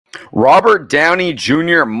Robert Downey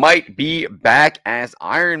Jr. might be back as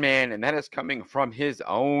Iron Man, and that is coming from his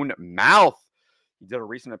own mouth. He did a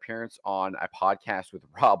recent appearance on a podcast with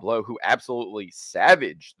Rob Lowe, who absolutely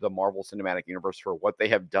savaged the Marvel Cinematic Universe for what they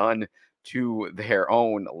have done to their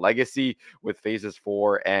own legacy with phases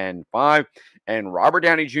 4 and 5. And Robert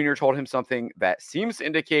Downey Jr. told him something that seems to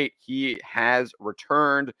indicate he has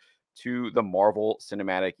returned to the Marvel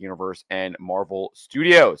Cinematic Universe and Marvel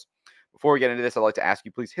Studios. Before we get into this, I'd like to ask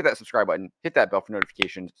you, please hit that subscribe button, hit that bell for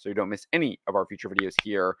notifications so you don't miss any of our future videos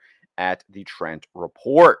here at the Trent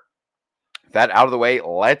Report. With that out of the way,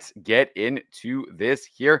 let's get into this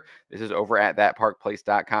here. This is over at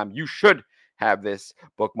thatparkplace.com. You should have this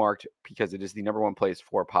bookmarked because it is the #1 place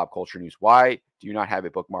for pop culture news. Why do you not have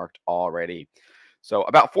it bookmarked already? So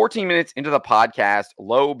about 14 minutes into the podcast,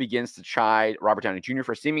 Lowe begins to chide Robert Downey Jr.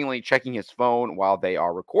 for seemingly checking his phone while they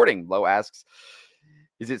are recording. Lowe asks,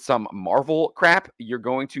 "Is it some Marvel crap? You're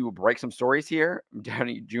going to break some stories here?"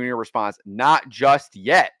 Downey Jr. responds, "Not just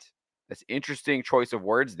yet." That's interesting choice of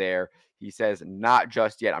words there. He says, "Not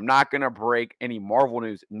just yet. I'm not going to break any Marvel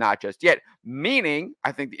news, not just yet." Meaning,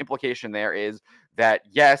 I think the implication there is that,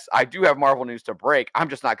 yes, I do have Marvel news to break. I'm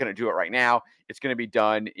just not going to do it right now. It's going to be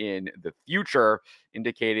done in the future,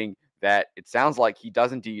 indicating that it sounds like he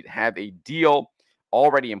does indeed have a deal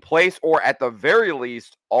already in place, or at the very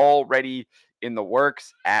least, already in the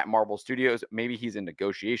works at Marvel Studios. Maybe he's in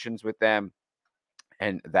negotiations with them,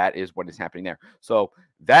 and that is what is happening there. So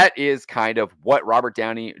that is kind of what Robert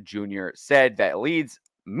Downey Jr. said. That leads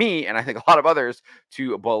me, and I think a lot of others,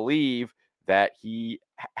 to believe that he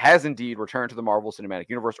has indeed returned to the Marvel Cinematic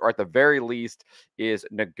Universe, or at the very least is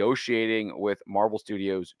negotiating with Marvel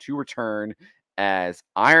Studios to return as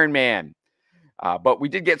Iron Man. But we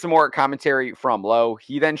did get some more commentary from Lowe.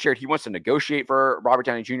 He then shared he wants to negotiate for Robert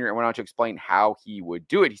Downey Jr. and went on to explain how he would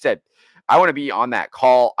do it. He said, "I want to be on that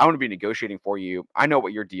call. I want to be negotiating for you. I know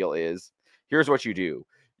what your deal is. Here's what you do.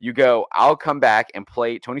 You go, I'll come back and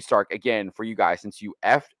play Tony Stark again for you guys since you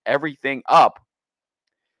effed everything up.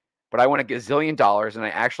 But I want a gazillion dollars, and I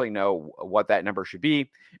actually know what that number should be.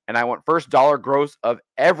 And I want first dollar gross of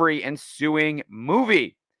every ensuing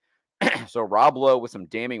movie." So Rob Lowe with some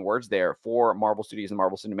damning words there for Marvel Studios and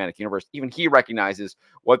Marvel Cinematic Universe. Even he recognizes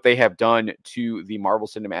what they have done to the Marvel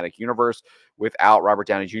Cinematic Universe without Robert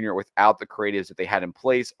Downey Jr., without the creatives that they had in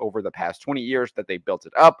place over the past 20 years that they built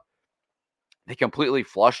it up. They completely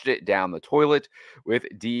flushed it down the toilet with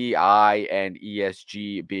DEI and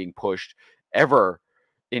ESG being pushed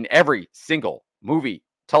in every single movie,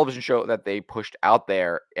 television show that they pushed out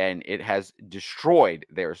there, and it has destroyed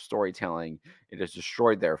their storytelling. It has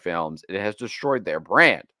destroyed their films. It has destroyed their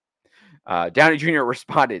brand. Downey Jr.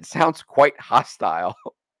 responded, "Sounds quite hostile,"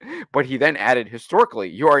 but he then added, "Historically,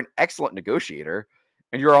 you are an excellent negotiator,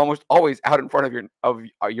 and you're almost always out in front of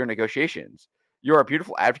your negotiations. You're a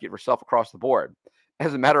beautiful advocate for self across the board.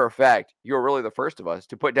 As a matter of fact, you're really the first of us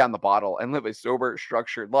to put down the bottle and live a sober,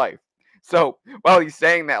 structured life." So while he's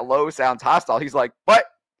saying that Lowe sounds hostile, he's like, "But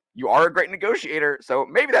you are a great negotiator, so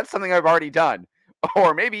maybe that's something I've already done.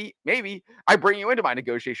 Or maybe I bring you into my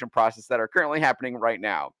negotiation process that are currently happening right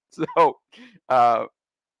now." So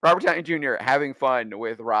Robert Downey Jr. having fun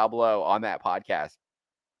with Rob Lowe on that podcast.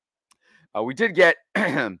 We did get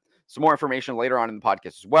some more information later on in the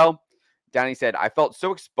podcast as well. Downey said, "I felt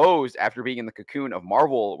so exposed after being in the cocoon of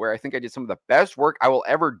Marvel, where I think I did some of the best work I will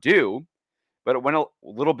ever do, but it went a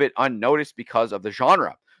little bit unnoticed because of the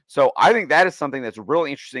genre." So I think that is something that's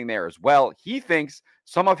really interesting there as well. He thinks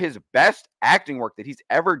some of his best acting work that he's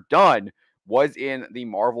ever done was in the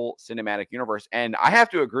Marvel Cinematic Universe. And I have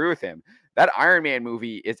to agree with him. That Iron Man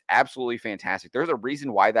movie is absolutely fantastic. There's a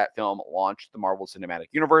reason why that film launched the Marvel Cinematic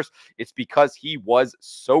Universe. It's because he was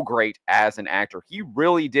so great as an actor. He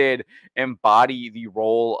really did embody the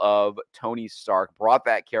role of Tony Stark, brought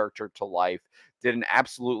that character to life, did an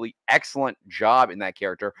absolutely excellent job in that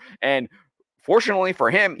character. And fortunately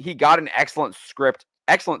for him, he got an excellent script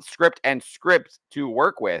and scripts to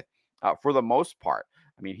work with for the most part.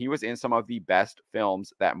 I mean, he was in some of the best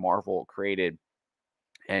films that Marvel created,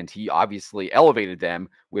 and he obviously elevated them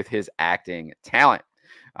with his acting talent.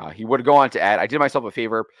 He would go on to add, "I did myself a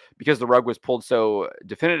favor because the rug was pulled so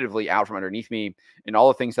definitively out from underneath me, and all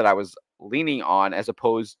the things that I was leaning on as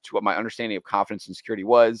opposed to what my understanding of confidence and security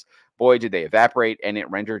was, boy, did they evaporate, and it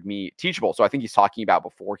rendered me teachable." So I think he's talking about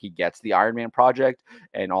before he gets the Iron Man project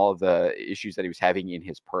and all of the issues that he was having in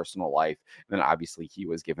his personal life. And then obviously he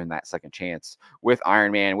was given that second chance with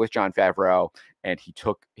Iron Man, with Jon Favreau, and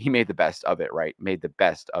he made the best of it, right? Made the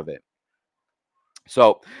best of it.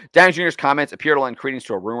 So, Downey Jr.'s comments appear to lend credence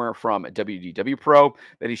to a rumor from WDW Pro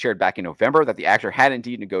that he shared back in November that the actor had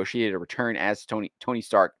indeed negotiated a return as Tony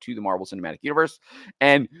Stark to the Marvel Cinematic Universe.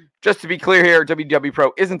 And just to be clear here, WDW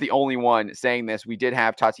Pro isn't the only one saying this. We did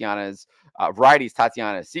have Variety's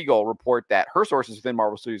Tatiana Siegel report that her sources within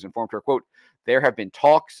Marvel Studios informed her, quote, there have been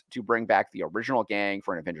talks to bring back the original gang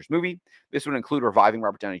for an Avengers movie. This would include reviving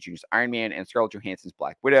Robert Downey Jr.'s Iron Man and Scarlett Johansson's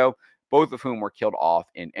Black Widow, both of whom were killed off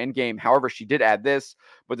in Endgame. However, she did add this,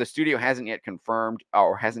 but the studio hasn't yet confirmed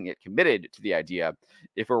or hasn't yet committed to the idea.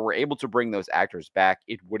 If we were able to bring those actors back,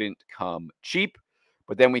 it wouldn't come cheap.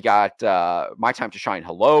 But then we got My Time to Shine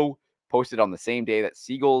Hello, posted on the same day that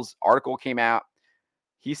Siegel's article came out.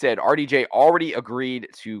 He said RDJ already agreed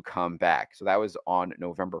to come back. So that was on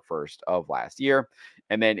November 1st of last year.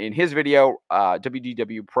 And then in his video,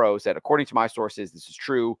 WDW Pro said, according to my sources, this is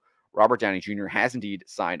true. Robert Downey Jr. has indeed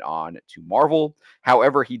signed on to Marvel.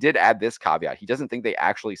 However, he did add this caveat. He doesn't think they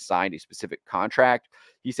actually signed a specific contract.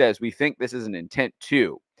 He says, we think this is an intent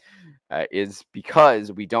to. Is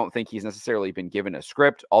because we don't think he's necessarily been given a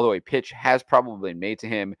script, although a pitch has probably been made to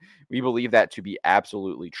him. We believe that to be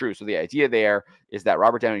absolutely true. So the idea there is that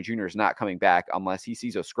Robert Downey Jr. is not coming back unless he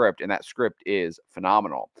sees a script, and that script is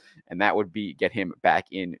phenomenal. And that would get him back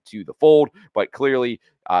into the fold. But clearly,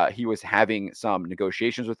 he was having some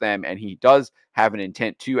negotiations with them, and he does have an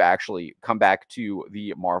intent to actually come back to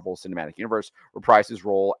the Marvel Cinematic Universe, reprise his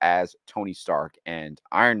role as Tony Stark and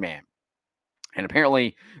Iron Man. And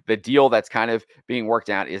apparently the deal that's kind of being worked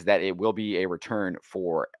out is that it will be a return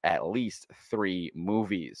for at least 3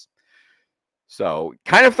 movies. So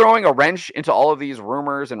kind of throwing a wrench into all of these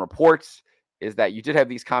rumors and reports is that you did have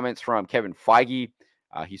these comments from Kevin Feige.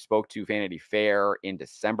 He spoke to Vanity Fair in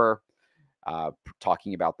December,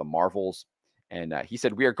 talking about the Marvels. And he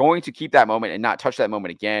said, we are going to keep that moment and not touch that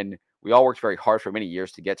moment again. We all worked very hard for many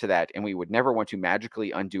years to get to that, and we would never want to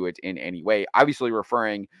magically undo it in any way. Obviously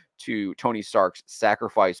referring to Tony Stark's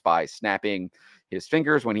sacrifice by snapping his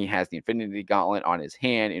fingers when he has the Infinity Gauntlet on his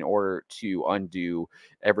hand in order to undo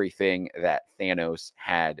everything that Thanos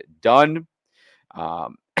had done.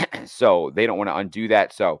 So they don't want to undo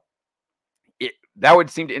that. So that would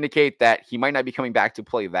seem to indicate that he might not be coming back to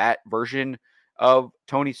play that version of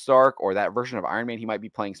Tony Stark or that version of Iron Man. He might be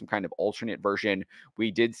playing some kind of alternate version. We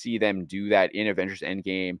did see them do that in Avengers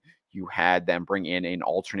Endgame. You had them bring in an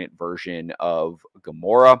alternate version of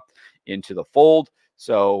Gamora into the fold.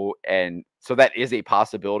 So that is a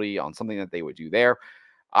possibility on something that they would do there.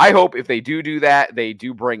 I hope if they do that, they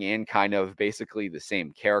do bring in kind of basically the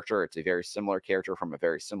same character. It's a very similar character from a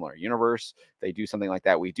very similar universe. They do something like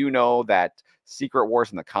that. We do know that Secret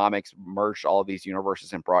Wars in the comics merged all of these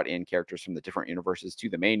universes and brought in characters from the different universes to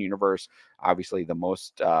the main universe. Obviously, the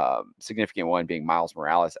most significant one being Miles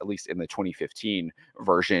Morales, at least in the 2015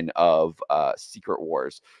 version of Secret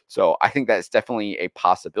Wars. So I think that's definitely a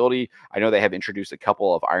possibility. I know they have introduced a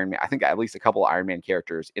couple of Iron Man, I think at least a couple of Iron Man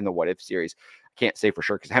characters in the What If series. Can't say for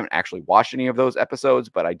sure because I haven't actually watched any of those episodes,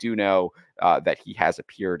 but I do know that he has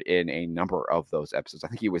appeared in a number of those episodes. I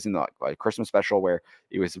think he was in the Christmas special where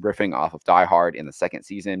he was riffing off of Die Hard in the 2nd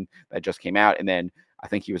season that just came out, and then I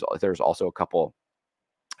think there's also a couple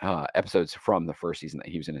episodes from the 1st season that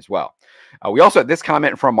he was in as well. We also had this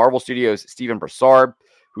comment from Marvel Studios' Steven Broussard,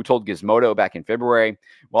 who told Gizmodo back in February,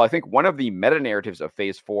 well, I think one of the meta narratives of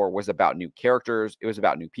Phase 4 was about new characters. It was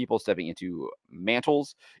about new people stepping into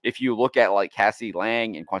mantles. If you look at like Cassie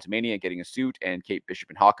Lang in Quantumania getting a suit and Kate Bishop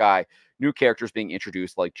in Hawkeye, new characters being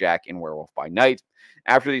introduced like Jack in Werewolf by Night.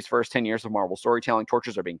 After these first 10 years of Marvel storytelling,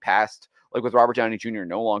 torches are being passed, like with Robert Downey Jr.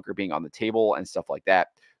 no longer being on the table and stuff like that.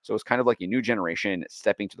 So it's kind of like a new generation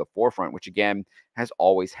stepping to the forefront, which again has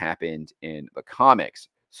always happened in the comics.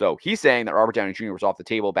 So he's saying that Robert Downey Jr. was off the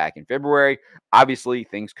table back in February. Obviously,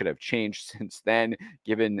 things could have changed since then,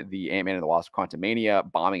 given the Ant-Man and the Wasp Quantumania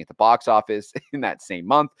bombing at the box office in that same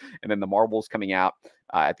month, and then the Marvels coming out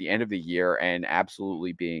at the end of the year and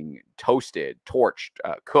absolutely being toasted, torched,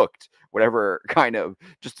 cooked, whatever kind of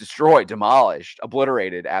just destroyed, demolished,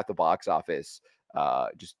 obliterated at the box office.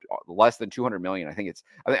 Just less than 200 million. I think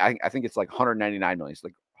it's like 199 million. It's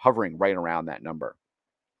like hovering right around that number.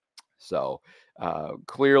 So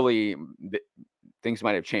clearly things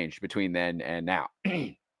might have changed between then and now.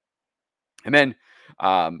 And then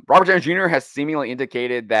Robert Downey Jr. has seemingly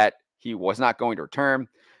indicated that he was not going to return.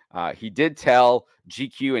 He did tell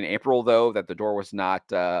GQ in April, though, that the door was not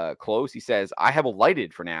closed. He says, I have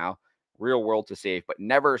alighted for now, real world to save, but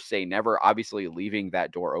never say never, obviously leaving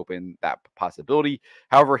that door open, that possibility.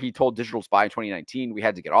 However, he told Digital Spy in 2019, we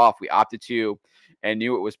had to get off. We opted to and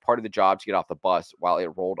knew it was part of the job to get off the bus while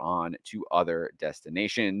it rolled on to other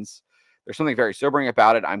destinations. There's something very sobering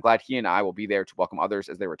about it. I'm glad he and I will be there to welcome others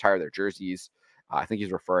as they retire their jerseys. I think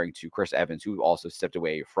he's referring to Chris Evans, who also stepped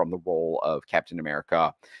away from the role of Captain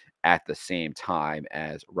America at the same time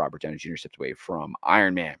as Robert Downey Jr. stepped away from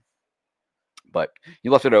Iron Man. But he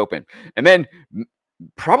left it open. And then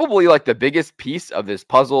probably like the biggest piece of this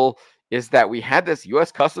puzzle is that we had this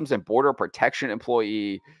U.S. Customs and Border Protection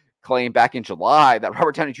employee claim back in July that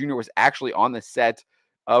Robert Downey Jr. was actually on the set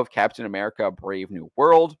of Captain America: Brave New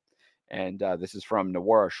World. And this is from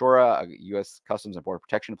Nawara Shora, a U.S. Customs and Border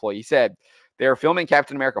Protection employee. He said, "They are filming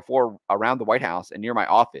Captain America 4 around the White House and near my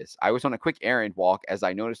office. I was on a quick errand walk as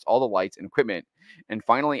I noticed all the lights and equipment and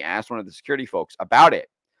finally asked one of the security folks about it.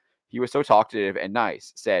 He was so talkative and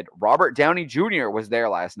nice. Said Robert Downey Jr. was there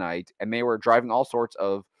last night and they were driving all sorts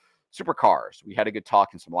of supercars. We had a good talk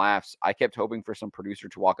and some laughs. I kept hoping for some producer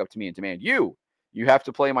to walk up to me and demand, you have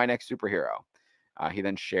to play my next superhero." He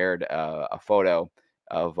then shared a photo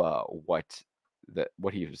of what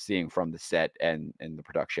he was seeing from the set and the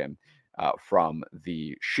production from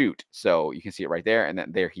the shoot. So you can see it right there. And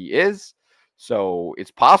then there he is. So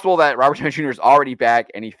it's possible that Robert Downey Jr. is already back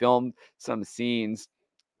and he filmed some scenes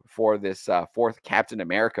for this fourth Captain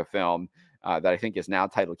America film that I think is now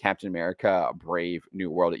titled Captain America: Brave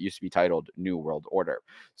New World. It used to be titled New World Order.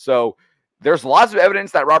 So there's lots of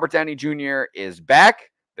evidence that Robert Downey Jr. is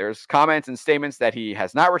back. There's comments and statements that he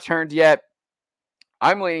has not returned yet.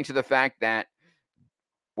 I'm leaning to the fact that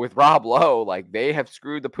with Rob Lowe, like they have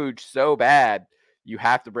screwed the pooch so bad, you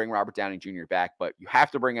have to bring Robert Downey Jr. back, but you have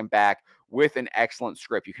to bring him back with an excellent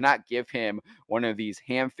script. You cannot give him one of these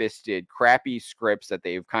ham-fisted, crappy scripts that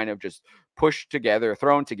they've kind of just pushed together,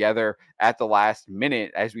 thrown together at the last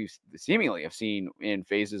minute, as we seemingly have seen in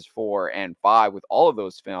phases 4 and 5 with all of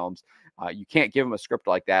those films. You can't give him a script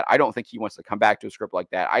like that. I don't think he wants to come back to a script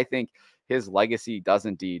like that. I think his legacy does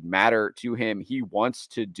indeed matter to him. He wants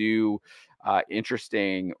to do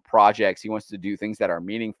interesting projects. He wants to do things that are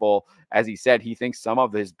meaningful. As he said, he thinks some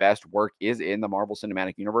of his best work is in the Marvel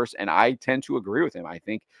Cinematic Universe, and I tend to agree with him. I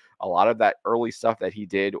think a lot of that early stuff that he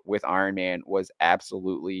did with Iron Man was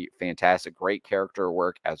absolutely fantastic. Great character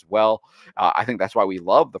work as well. I think that's why we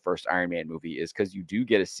love the first Iron Man movie, is because you do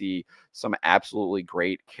get to see some absolutely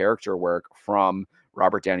great character work from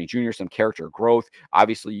Robert Downey Jr., some character growth.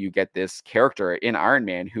 Obviously, you get this character in Iron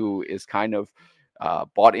Man who is kind of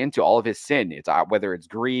bought into all of his sin. It's whether it's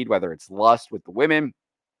greed, whether it's lust with the women,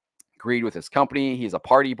 greed with his company. He's a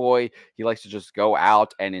party boy. He likes to just go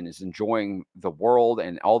out and is enjoying the world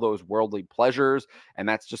and all those worldly pleasures. And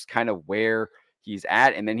that's just kind of where he's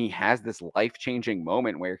at. And then he has this life-changing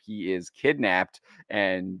moment where he is kidnapped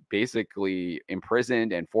and basically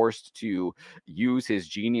imprisoned and forced to use his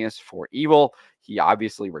genius for evil. He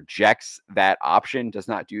obviously rejects that option, does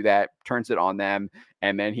not do that, turns it on them.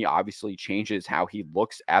 And then he obviously changes how he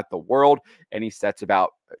looks at the world, and he sets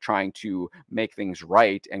about trying to make things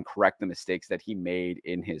right and correct the mistakes that he made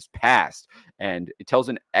in his past. And it tells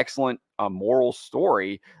an excellent moral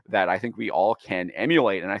story that I think we all can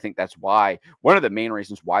emulate. And I think that's why one of the main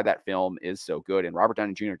reasons why that film is so good. And Robert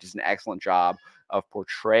Downey Jr. does an excellent job of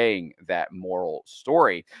portraying that moral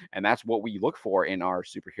story. And that's what we look for in our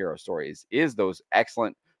superhero stories, is those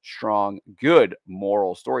excellent, strong, good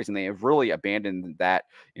moral stories. And they have really abandoned that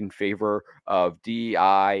in favor of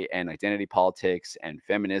DEI and identity politics and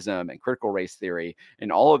feminism and critical race theory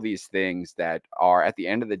and all of these things that are, at the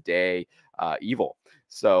end of the day, evil.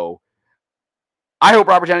 So I hope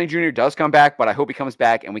Robert Downey Jr. does come back, but I hope he comes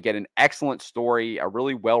back and we get an excellent story, a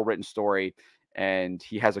really well-written story, and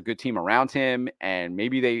he has a good team around him, and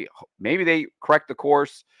maybe they correct the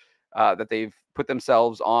course that they've put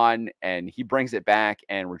themselves on, and he brings it back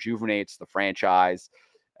and rejuvenates the franchise.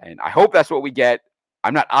 And I hope that's what we get.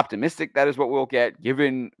 I'm not optimistic that is what we'll get,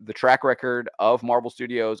 given the track record of Marvel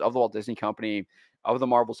Studios, of the Walt Disney Company, of the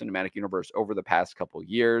Marvel Cinematic Universe over the past couple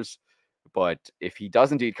years. But if he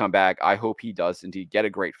does indeed come back, I hope he does indeed get a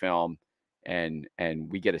great film, and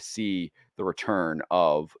we get to see the return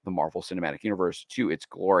of the Marvel Cinematic Universe to its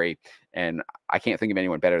glory. And I can't think of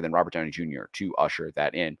anyone better than Robert Downey Jr. to usher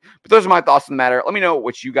that in. But those are my thoughts on the matter. Let me know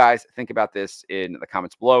what you guys think about this in the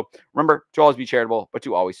comments below. Remember to always be charitable, but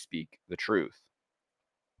to always speak the truth.